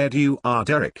prepared you are,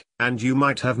 Derek, and you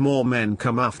might have more men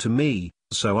come after me,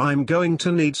 so I'm going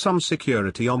to need some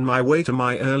security on my way to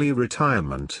my early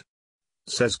retirement,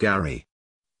 says Gary.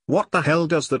 What the hell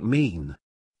does that mean?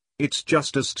 It's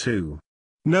just us two.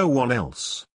 No one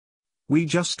else. We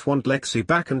just want Lexi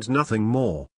back and nothing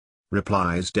more,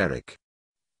 replies Derek.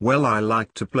 Well, I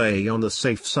like to play on the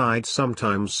safe side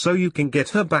sometimes, so you can get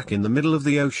her back in the middle of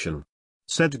the ocean,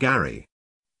 said Gary.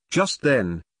 Just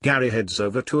then, Gary heads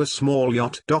over to a small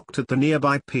yacht docked at the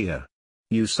nearby pier.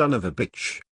 You son of a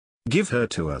bitch. Give her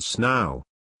to us now,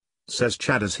 says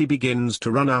Chad as he begins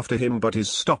to run after him, but is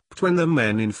stopped when the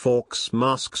men in Forks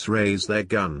masks raise their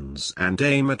guns and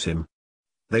aim at him.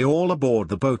 They all aboard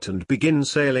the boat and begin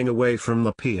sailing away from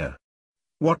the pier.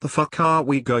 What the fuck are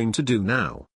we going to do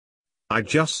now? I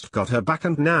just got her back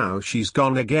and now she's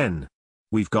gone again.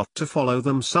 We've got to follow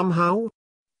them somehow?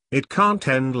 It can't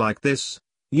end like this,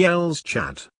 yells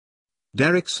Chad.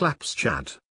 Derek slaps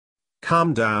Chad.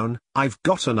 Calm down, I've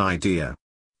got an idea.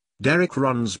 Derek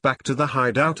runs back to the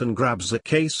hideout and grabs a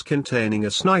case containing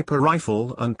a sniper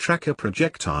rifle and tracker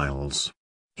projectiles.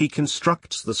 He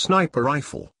constructs the sniper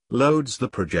rifle, loads the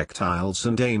projectiles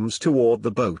and aims toward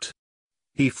the boat.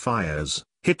 He fires,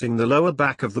 hitting the lower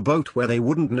back of the boat where they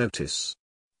wouldn't notice.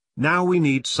 Now we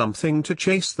need something to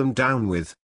chase them down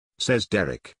with, says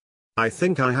Derek. I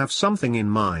think I have something in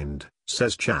mind,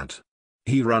 says Chad.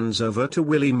 He runs over to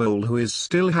Willie Mole, who is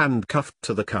still handcuffed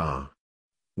to the car.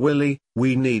 Willie,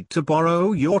 we need to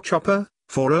borrow your chopper,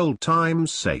 for old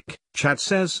time's sake, Chad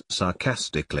says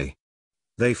sarcastically.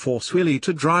 They force Willie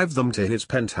to drive them to his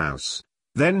penthouse,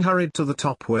 then hurried to the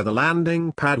top where the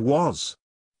landing pad was.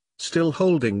 Still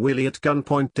holding Willie at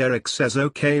gunpoint, Derek says,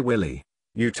 okay Willie,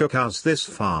 you took us this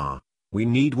far, we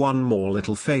need one more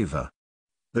little favor.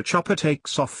 The chopper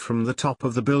takes off from the top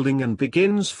of the building and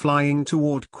begins flying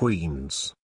toward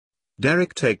Queens.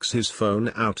 Derek takes his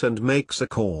phone out and makes a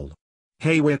call.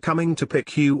 Hey, we're coming to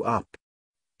pick you up.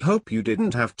 Hope you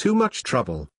didn't have too much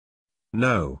trouble.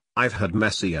 No, I've had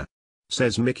messier,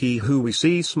 says Mickey, who we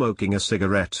see smoking a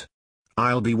cigarette.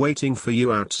 I'll be waiting for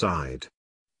you outside.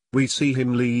 We see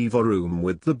him leave a room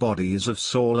with the bodies of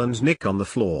Saul and Nick on the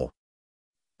floor.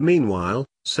 Meanwhile,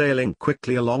 sailing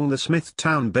quickly along the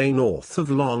Smithtown Bay north of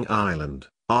Long Island,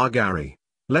 are Gary,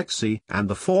 Lexi and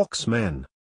the Forks men.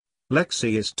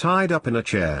 Lexi is tied up in a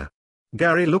chair.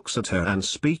 Gary looks at her and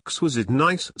speaks. Was it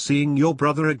nice seeing your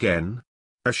brother again?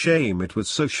 A shame it was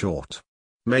so short.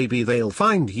 Maybe they'll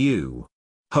find you.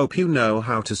 Hope you know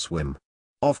how to swim.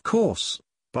 Of course,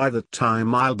 by that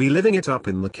time I'll be living it up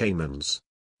in the Caymans.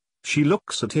 She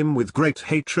looks at him with great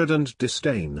hatred and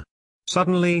disdain.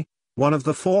 Suddenly, one of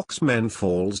the Forks men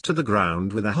falls to the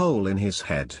ground with a hole in his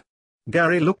head.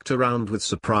 Gary looked around with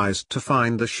surprise to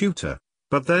find the shooter,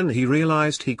 but then he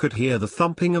realized he could hear the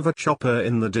thumping of a chopper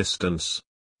in the distance.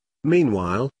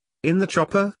 Meanwhile, in the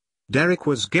chopper, Derek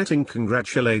was getting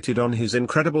congratulated on his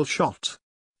incredible shot.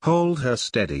 Hold her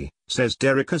steady, says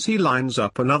Derek as he lines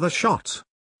up another shot.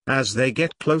 As they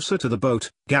get closer to the boat,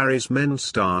 Gary's men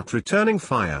start returning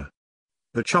fire.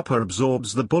 The chopper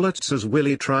absorbs the bullets as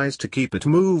Willie tries to keep it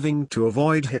moving to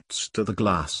avoid hits to the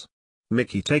glass.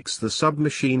 Mickey takes the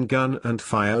submachine gun and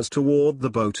fires toward the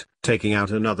boat, taking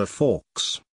out another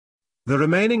Forks. The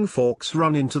remaining Forks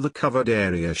run into the covered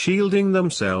area, shielding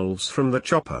themselves from the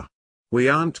chopper. We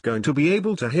aren't going to be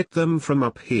able to hit them from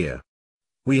up here.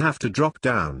 We have to drop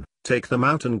down, take them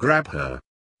out and grab her,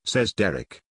 says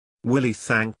Derek. Willie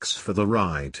thanks for the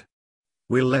ride.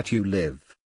 We'll let you live.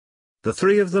 The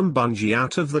three of them bungee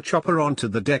out of the chopper onto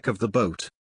the deck of the boat.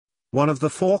 One of the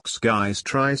Forks guys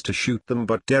tries to shoot them,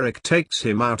 but Derek takes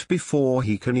him out before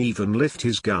he can even lift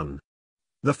his gun.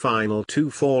 The final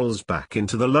two falls back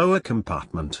into the lower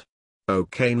compartment.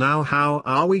 Okay, now how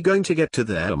are we going to get to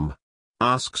them?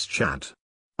 Asks Chad.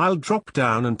 I'll drop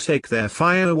down and take their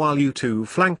fire while you two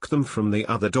flank them from the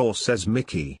other door, says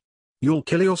Mickey. You'll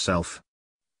kill yourself,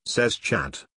 says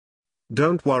Chad.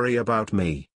 Don't worry about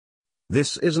me.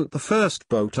 This isn't the first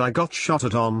boat I got shot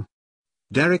at on.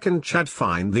 Derek and Chad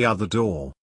find the other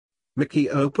door. Mickey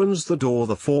opens the door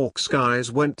the Forks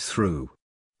guys went through.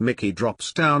 Mickey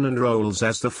drops down and rolls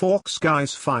as the Forks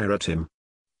guys fire at him.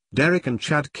 Derek and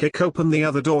Chad kick open the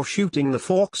other door, shooting the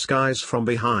Forks guys from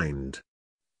behind.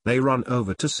 They run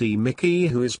over to see Mickey,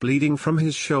 who is bleeding from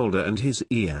his shoulder and his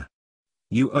ear.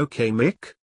 You okay,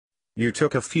 Mick? You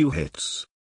took a few hits,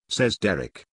 says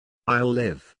Derek. I'll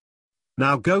live.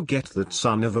 Now go get that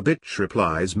son of a bitch,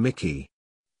 replies Mickey.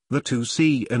 The two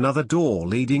see another door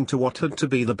leading to what had to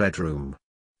be the bedroom.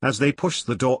 As they push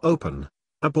the door open,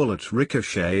 a bullet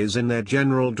ricochets in their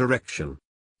general direction.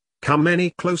 Come any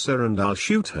closer and I'll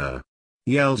shoot her,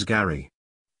 yells Gary.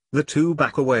 The two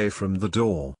back away from the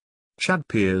door. Chad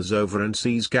peers over and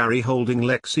sees Gary holding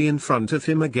Lexi in front of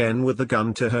him again with the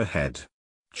gun to her head.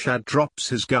 Chad drops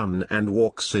his gun and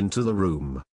walks into the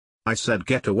room. I said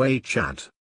get away, Chad.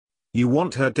 You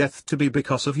want her death to be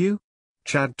because of you?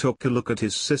 Chad took a look at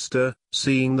his sister,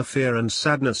 seeing the fear and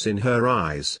sadness in her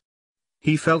eyes.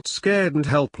 He felt scared and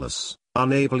helpless,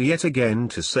 unable yet again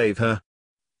to save her.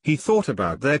 He thought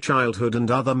about their childhood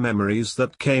and other memories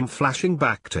that came flashing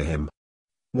back to him.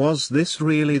 Was this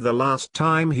really the last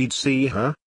time he'd see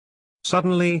her?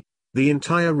 Suddenly, the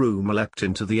entire room leapt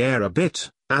into the air a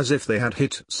bit, as if they had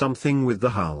hit something with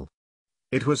the hull.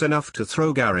 It was enough to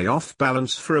throw Gary off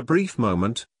balance for a brief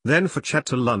moment, then for Chad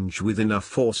to lunge with enough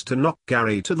force to knock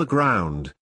Gary to the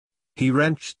ground. He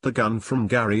wrenched the gun from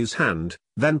Gary's hand,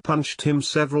 then punched him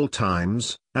several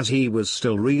times, as he was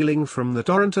still reeling from the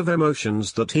torrent of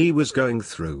emotions that he was going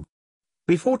through.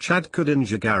 Before Chad could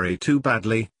injure Gary too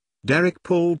badly, Derek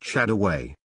pulled Chad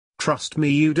away. "Trust me,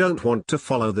 you don't want to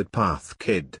follow that path,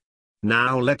 kid.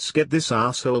 Now let's get this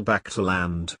asshole back to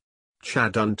land."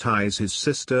 Chad unties his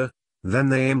sister, then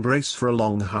they embrace for a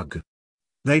long hug.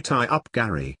 They tie up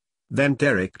Gary, then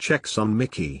Derek checks on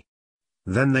Mickey.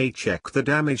 Then they check the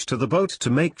damage to the boat to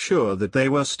make sure that they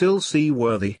were still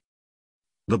seaworthy.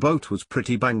 The boat was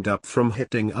pretty banged up from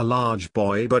hitting a large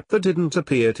buoy, but there didn't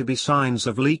appear to be signs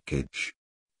of leakage.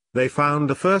 They found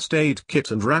a first aid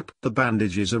kit and wrapped the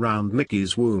bandages around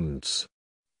Mickey's wounds.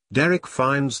 Derek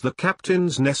finds the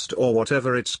captain's nest or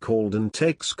whatever it's called and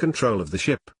takes control of the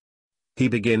ship. He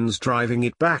begins driving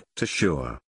it back to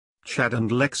shore. Chad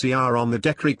and Lexi are on the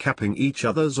deck recapping each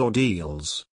other's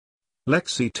ordeals.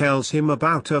 Lexi tells him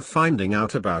about her finding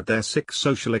out about their sick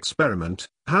social experiment,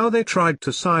 how they tried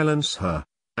to silence her,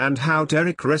 and how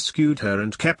Derek rescued her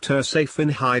and kept her safe in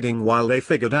hiding while they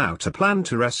figured out a plan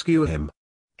to rescue him.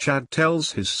 Chad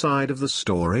tells his side of the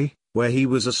story, where he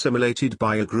was assimilated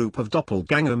by a group of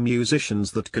doppelganger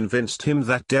musicians that convinced him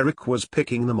that Derek was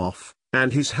picking them off,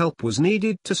 and his help was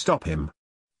needed to stop him.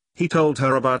 He told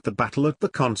her about the battle at the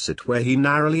concert where he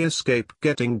narrowly escaped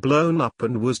getting blown up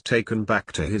and was taken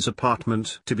back to his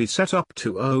apartment to be set up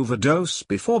to overdose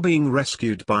before being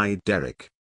rescued by Derek.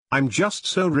 "I'm just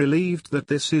so relieved that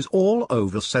this is all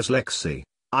over," says Lexi.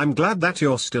 "I'm glad that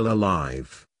you're still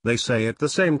alive," they say at the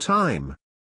same time.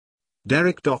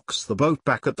 Derek docks the boat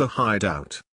back at the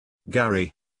hideout.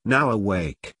 Gary, now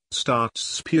awake, starts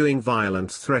spewing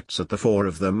violent threats at the four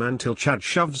of them until Chad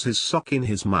shoves his sock in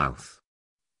his mouth.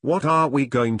 "What are we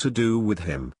going to do with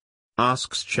him?"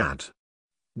 asks Chad.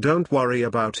 "Don't worry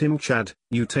about him, Chad,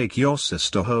 you take your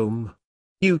sister home.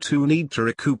 You two need to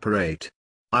recuperate.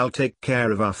 I'll take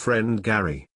care of our friend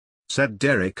Gary," said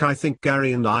Derek. "I think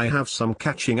Gary and I have some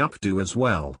catching up to do as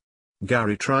well."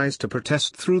 Gary tries to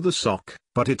protest through the sock,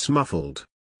 but it's muffled.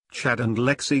 Chad and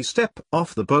Lexi step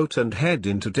off the boat and head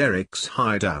into Derek's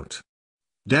hideout.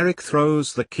 Derek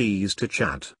throws the keys to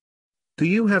Chad. "Do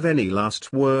you have any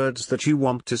last words that you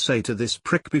want to say to this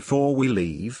prick before we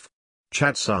leave?"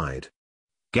 Chad sighed.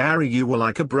 "Gary, you were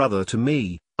like a brother to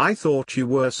me. I thought you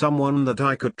were someone that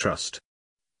I could trust.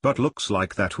 But looks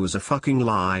like that was a fucking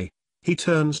lie." He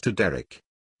turns to Derek.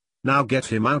 "Now get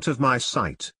him out of my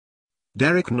sight."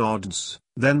 Derek nods,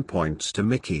 then points to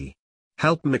Mickey.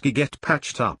 "Help Mickey get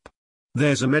patched up.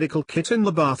 There's a medical kit in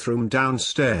the bathroom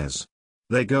downstairs."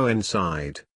 They go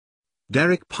inside.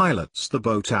 Derek pilots the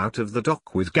boat out of the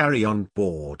dock with Gary on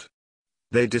board.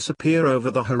 They disappear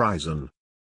over the horizon.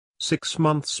 6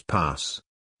 months pass.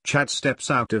 Chad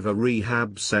steps out of a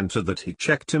rehab center that he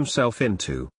checked himself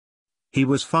into. He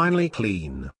was finally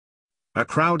clean. A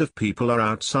crowd of people are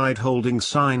outside holding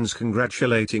signs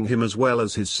congratulating him as well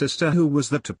as his sister who was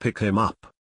there to pick him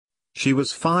up. She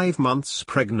was 5 months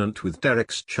pregnant with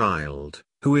Derek's child,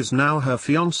 who is now her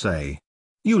fiancé.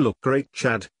 "You look great,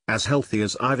 Chad, as healthy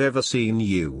as I've ever seen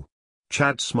you."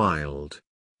 Chad smiled.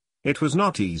 "It was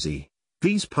not easy.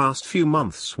 These past few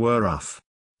months were rough.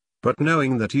 But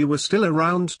knowing that you were still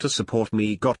around to support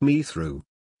me got me through."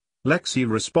 Lexi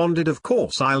responded, "Of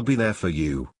course I'll be there for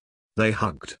you." They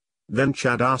hugged. Then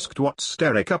Chad asked, "What's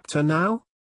Derek up to now?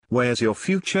 Where's your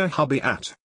future hubby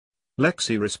at?"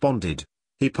 Lexi responded,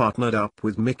 "He partnered up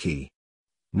with Mickey.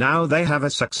 Now they have a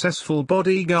successful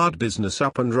bodyguard business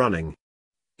up and running.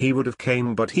 He would have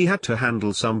came but he had to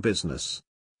handle some business.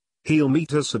 He'll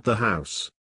meet us at the house."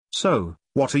 "So,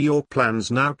 what are your plans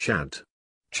now, Chad?"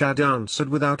 Chad answered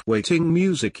without waiting.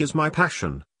 "Music is my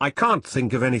passion. I can't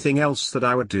think of anything else that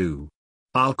I would do.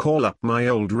 I'll call up my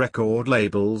old record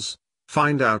labels,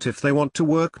 find out if they want to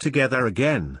work together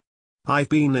again. I've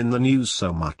been in the news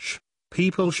so much,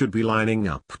 people should be lining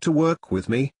up to work with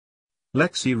me."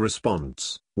 Lexi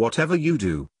responds, "Whatever you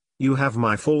do, you have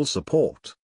my full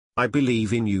support. I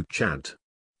believe in you, Chad.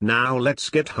 Now let's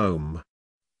get home.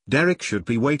 Derek should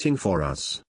be waiting for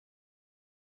us."